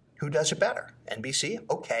 Who does it better? NBC?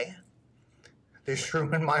 Okay. There's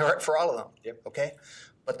room in my heart for all of them, okay?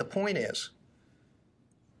 But the point is,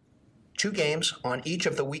 2 games on each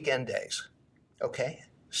of the weekend days, okay?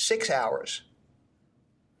 6 hours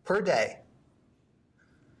per day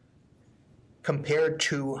compared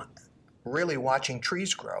to really watching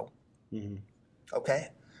trees grow, okay?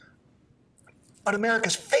 But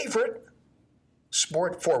America's favorite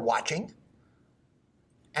sport for watching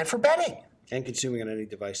and for betting. And consuming on any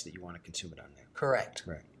device that you want to consume it on there. Correct.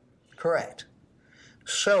 Right. Correct.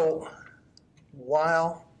 So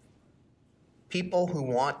while people who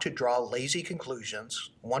want to draw lazy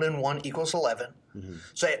conclusions, 1 and 1 equals 11,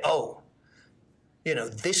 say, oh, you know,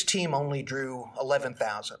 this team only drew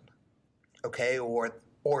 11,000, okay, or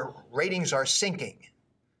ratings are sinking,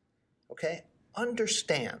 okay,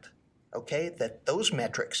 understand, okay, that those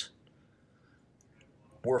metrics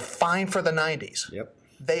were fine for the 90s.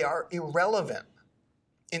 They are irrelevant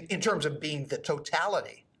in terms of being the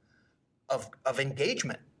totality of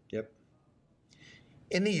engagement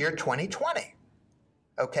in the year 2020.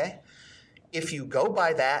 Okay? If you go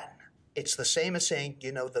by that, it's the same as saying,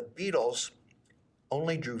 you know, the Beatles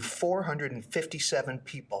only drew 457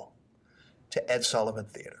 people to Ed Sullivan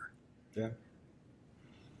Theater. Yeah.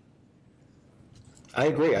 I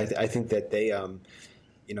agree. I think that they,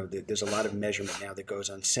 you know, there's a lot of measurement now that goes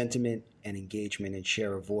on sentiment and engagement and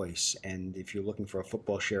share of voice. And if you're looking for a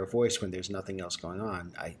football share of voice when there's nothing else going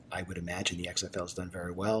on, I would imagine the XFL has done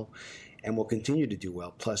very well and will continue to do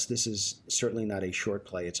well. Plus, this is certainly not a short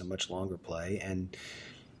play. It's a much longer play. And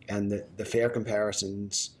the fair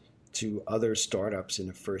comparisons to other startups in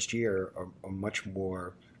the first year are much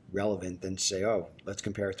more relevant than say, oh, let's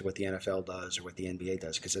compare it to what the NFL does or what the NBA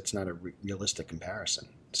does, because it's not a realistic comparison.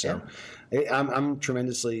 So I'm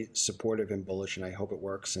tremendously supportive and bullish, and I hope it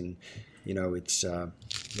works. And, you know, it's,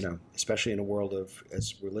 you know, especially in a world of,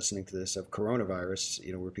 as we're listening to this, of coronavirus,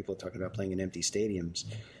 you know, where people are talking about playing in empty stadiums,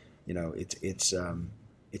 you know, it's a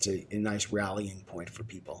nice rallying point for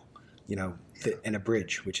people, you know, and a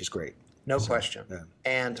bridge, which is great. No question. Yeah.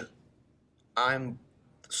 And I'm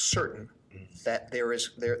certain that there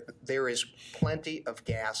is plenty of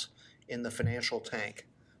gas in the financial tank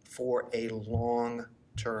for a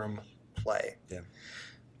long-term play. Yeah.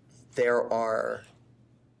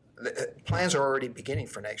 Plans are already beginning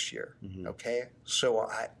for next year. Okay, so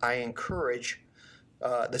I encourage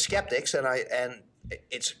the skeptics, and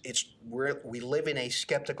we live in a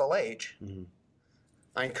skeptical age.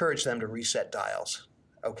 I encourage them to reset dials.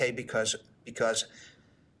 Okay, because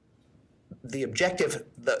the objective,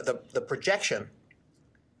 the projection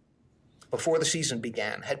before the season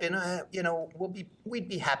began had been, you know, we'd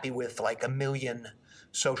be happy with like 1 million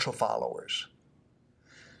social followers.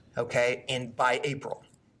 Okay, by April.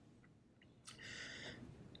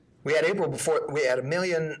 We had 1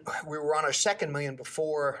 million. We were on our 2nd million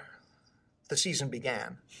before the season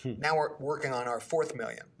began. Now we're working on our 4th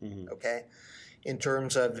million. Okay, in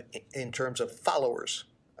terms of followers.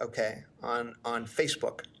 Okay, on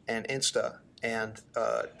Facebook and Insta and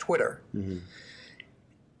Twitter.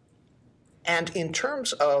 And in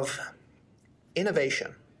terms of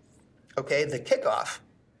innovation, okay, the kickoff,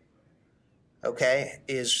 okay,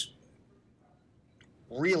 is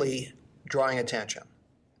really drawing attention.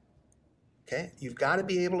 Okay, you've got to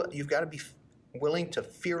be willing to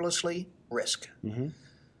fearlessly risk.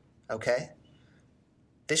 Okay,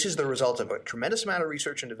 this is the result of a tremendous amount of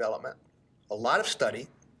research and development, a lot of study,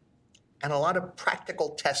 and a lot of practical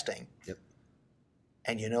testing.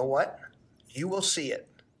 And you know what? You will see it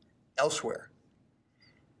elsewhere.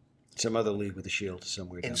 Some other league with a shield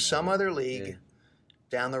somewhere. In some other league,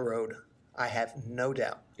 down the road, I have no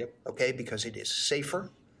doubt. Yep. Okay, because it is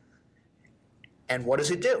safer. And what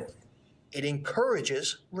does it do? It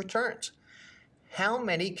encourages returns. How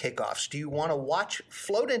many kickoffs do you want to watch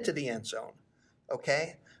float into the end zone,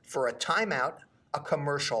 okay, for a timeout, a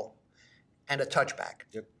commercial, and a touchback?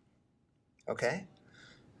 Yep. Okay?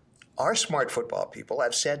 Our smart football people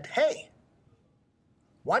have said, hey,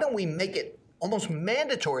 why don't we make it almost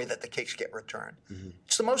mandatory that the kicks get returned? Mm-hmm.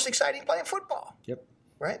 It's the most exciting play in football. Yep.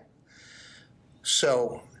 Right?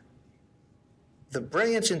 So the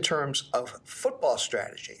brilliance in terms of football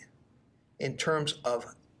strategy, in terms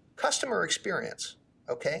of customer experience,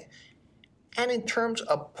 okay, and in terms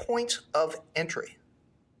of points of entry,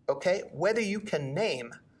 okay, whether you can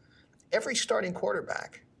name every starting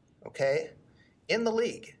quarterback, okay, in the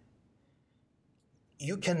league,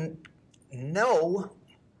 you can know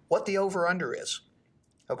what the over-under is,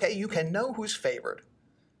 okay? You can know who's favored,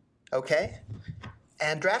 okay?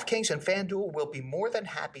 And DraftKings and FanDuel will be more than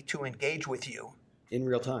happy to engage with you. In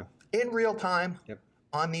real time. In real time, yep,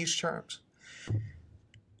 on these terms.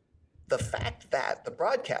 The fact that the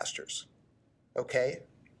broadcasters, okay,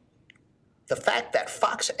 the fact that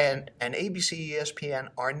Fox and ABC, ESPN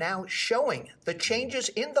are now showing the changes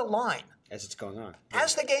in the line as it's going on,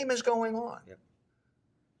 as the game is going on,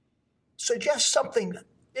 suggests something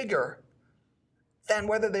bigger than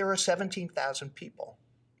whether there are 17,000 people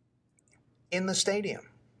in the stadium.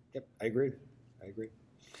 Yep, I agree.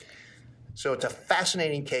 So it's a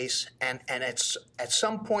fascinating case, and it's at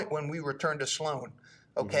some point when we return to Sloan,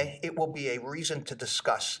 okay, it will be a reason to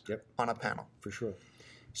discuss on a panel. For sure.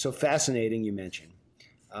 So fascinating, you mentioned.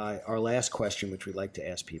 Our last question, which we like to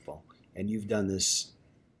ask people, and you've done this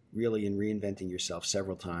really in reinventing yourself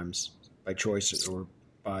several times by choice or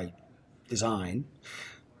by design.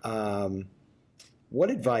 What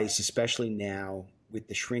advice, especially now with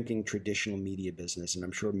the shrinking traditional media business, and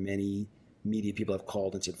I'm sure many media people have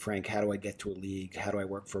called and said, Frank, how do I get to a league? How do I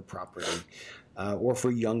work for a property? Or for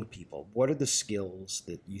young people, what are the skills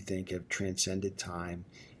that you think have transcended time?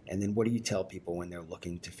 And then what do you tell people when they're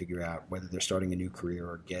looking to figure out whether they're starting a new career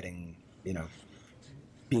or getting,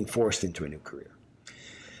 being forced into a new career?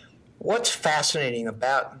 What's fascinating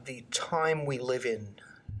about the time we live in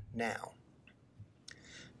now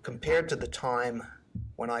compared to the time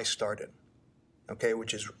when I started, okay,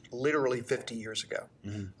 which is literally 50 years ago.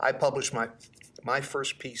 Mm-hmm. I published my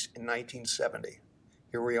first piece in 1970.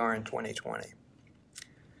 Here we are in 2020.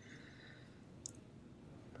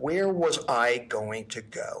 Where was I going to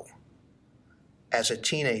go as a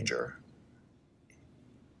teenager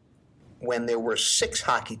when there were 6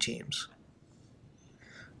 hockey teams?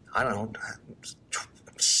 I don't know,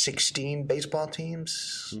 16 baseball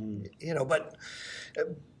teams, but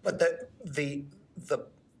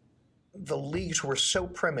the leagues were so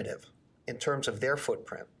primitive in terms of their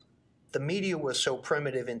footprint. The media was so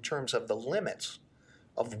primitive in terms of the limits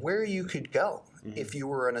of where you could go if you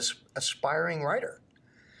were an aspiring writer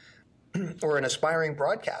or an aspiring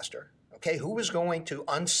broadcaster. Okay, who was going to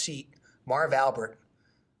unseat Marv Albert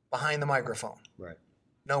behind the microphone? Right.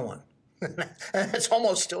 No one. It's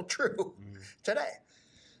almost still true today.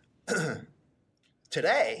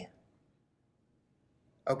 Today,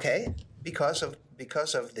 okay, because of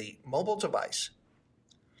the mobile device,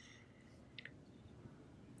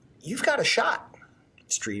 you've got a shot.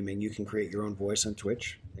 Streaming, you can create your own voice on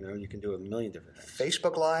Twitch. You can do a million different things.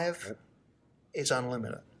 Facebook Live is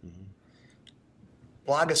unlimited. Mm-hmm.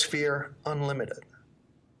 Blogosphere, unlimited.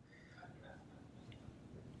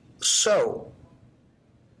 So,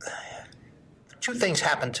 2 things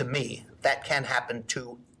happen to me that can happen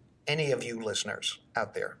to any of you listeners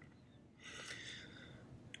out there.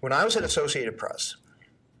 When I was at Associated Press,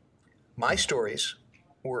 my stories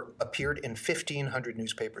appeared in 1,500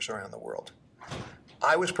 newspapers around the world.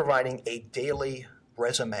 I was providing a daily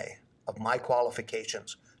resume of my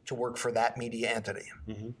qualifications to work for that media entity.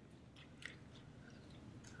 Mm-hmm.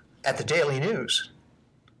 At the Daily News,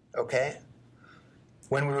 okay,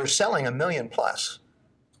 when we were selling 1 million plus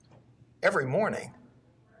every morning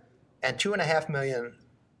and 2.5 million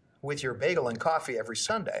with your bagel and coffee every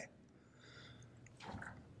Sunday,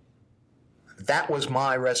 that was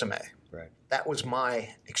my resume. Right. That was my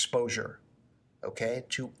exposure, okay,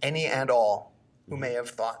 to any and all who may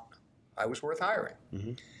have thought I was worth hiring.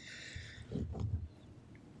 Mm-hmm.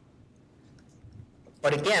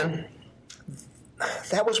 But again,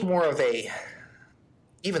 that was more of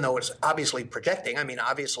even though it's obviously projecting,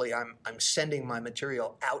 obviously I'm sending my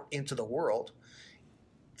material out into the world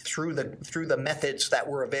through the methods that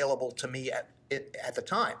were available to me at the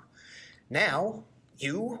time. Now,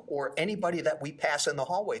 you or anybody that we pass in the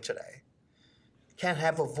hallway today can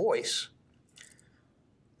have a voice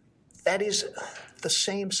that is the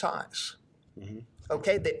same size. Mm-hmm.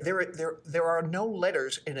 Okay, there are no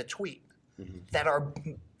letters in a tweet that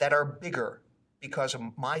are bigger because of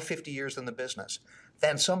my 50 years in the business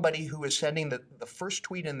than somebody who is sending the first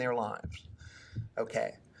tweet in their lives.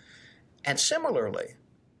 Okay, and similarly,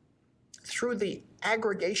 through the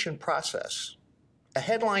aggregation process, a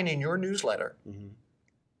headline in your newsletter,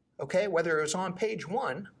 okay, whether it was on page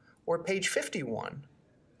 1 or page 51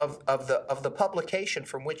 of the publication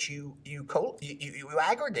from which you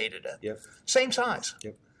aggregated it, Yep. same size,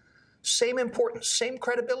 Yep. same importance, same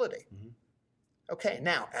credibility. Okay,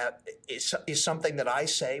 now, is something that I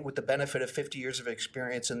say with the benefit of 50 years of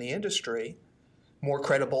experience in the industry more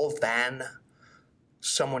credible than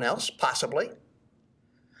someone else? Possibly.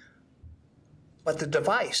 But the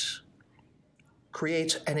device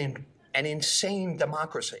creates an insane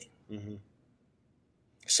democracy.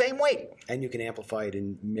 Same weight. And you can amplify it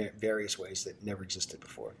in various ways that never existed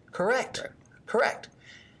before. Correct. Right. Correct.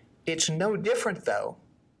 It's no different, though,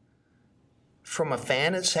 from a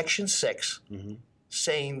fan at Section 6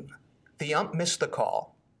 saying the ump missed the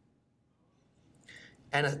call,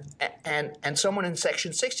 and someone in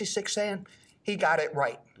Section 66 saying he got it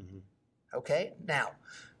right. Okay? Now,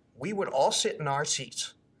 we would all sit in our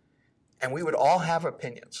seats, and we would all have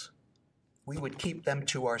opinions. We would keep them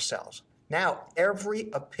to ourselves. Now, every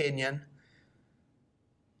opinion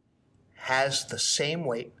has the same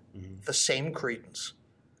weight, the same credence,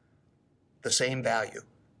 the same value.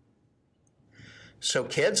 So,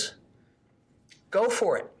 kids, go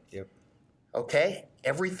for it. Yep. Okay?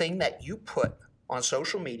 Everything that you put on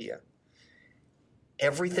social media,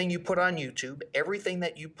 everything you put on YouTube, everything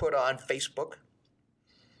that you put on Facebook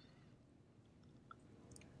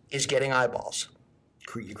is getting eyeballs.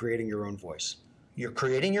 You're creating your own voice. You're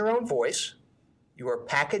creating your own voice. You are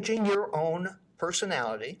packaging your own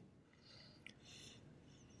personality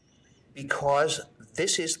because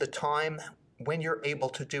this is the time when you're able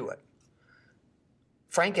to do it.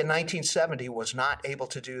 Frank in 1970 was not able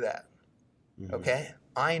to do that. Okay?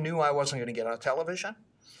 I knew I wasn't going to get on television.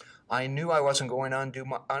 I knew I wasn't going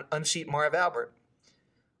to unseat Marv Albert.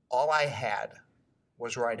 All I had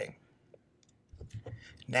was writing.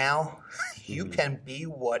 Now, you can be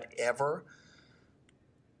whatever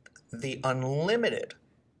the unlimited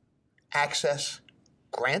access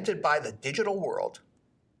granted by the digital world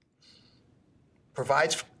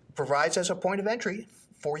provides as a point of entry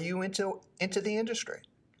for you into the industry.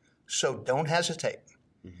 So don't hesitate.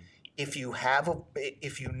 If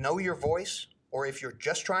you know your voice, or if you're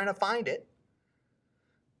just trying to find it,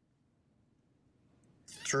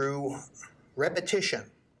 through repetition,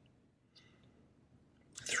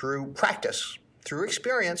 through practice, through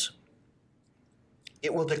experience,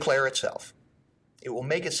 it will declare itself. It will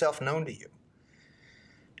make itself known to you.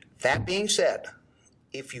 That being said,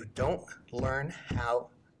 if you don't learn how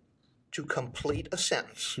to complete a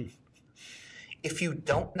sentence, if you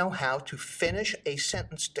don't know how to finish a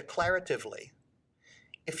sentence declaratively,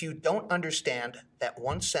 if you don't understand that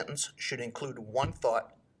one sentence should include one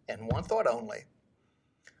thought and one thought only,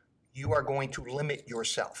 you are going to limit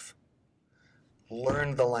yourself.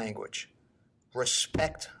 Learn the language.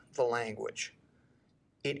 Respect the language.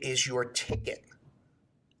 It is your ticket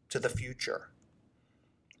to the future,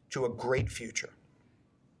 to a great future.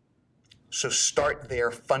 So start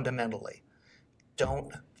there fundamentally.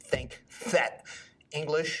 Don't think that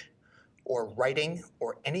English or writing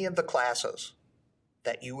or any of the classes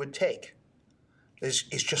that you would take is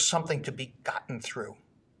just something to be gotten through.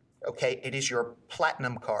 Okay? It is your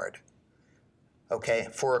platinum card. Okay?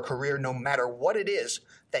 For a career, no matter what it is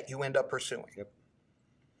that you end up pursuing. Yep.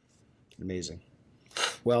 Amazing.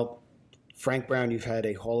 Well, Frank Brown, you've had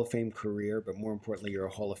a Hall of Fame career, but more importantly, you're a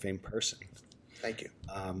Hall of Fame person. Thank you.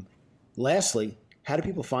 Lastly, how do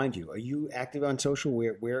people find you? Are you active on social?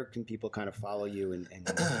 Where can people kind of follow you and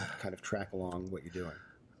kind of track along what you're doing?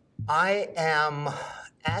 I am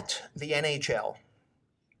at the NHL.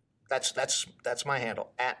 That's my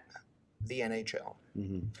handle, at the NHL.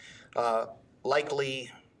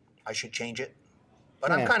 Likely, I should change it,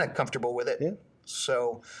 but I'm kind of comfortable with it. Yeah.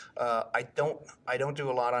 So I don't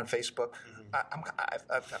do a lot on Facebook.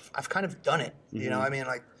 I've kind of done it. You know, I mean,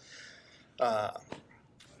 like,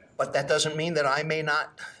 but that doesn't mean that I may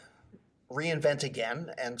not reinvent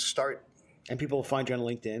again and start. And people will find you on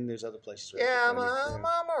LinkedIn. There's other places. Where Yeah, I'm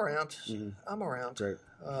around. I'm around. Great.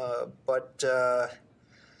 But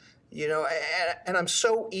you know, and I'm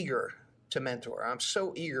so eager to mentor. I'm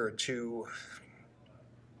so eager to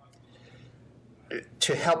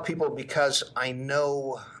help people because I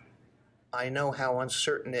know how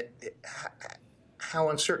uncertain how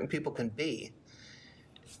uncertain people can be.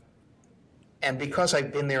 And because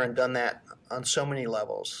I've been there and done that on so many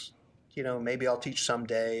levels, maybe I'll teach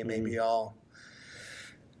someday, maybe I'll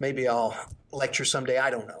lecture someday. I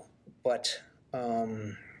don't know, but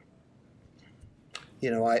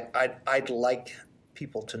I'd like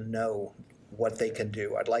people to know what they can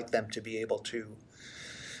do. I'd like them to be able to,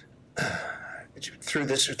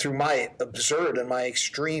 through my absurd and my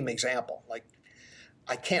extreme example, like,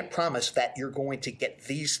 I can't promise that you're going to get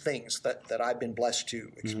these things that I've been blessed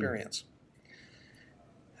to experience.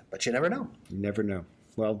 But you never know. You never know.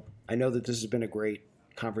 Well, I know that this has been a great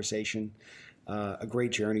conversation, a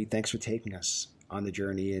great journey. Thanks for taking us on the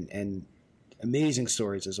journey and amazing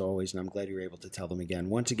stories as always, and I'm glad you were able to tell them again.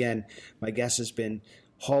 Once again, my guest has been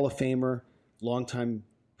Hall of Famer, longtime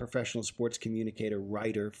professional sports communicator,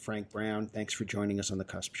 writer, Frank Brown. Thanks for joining us on The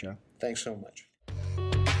Cusp Show. Thanks so much.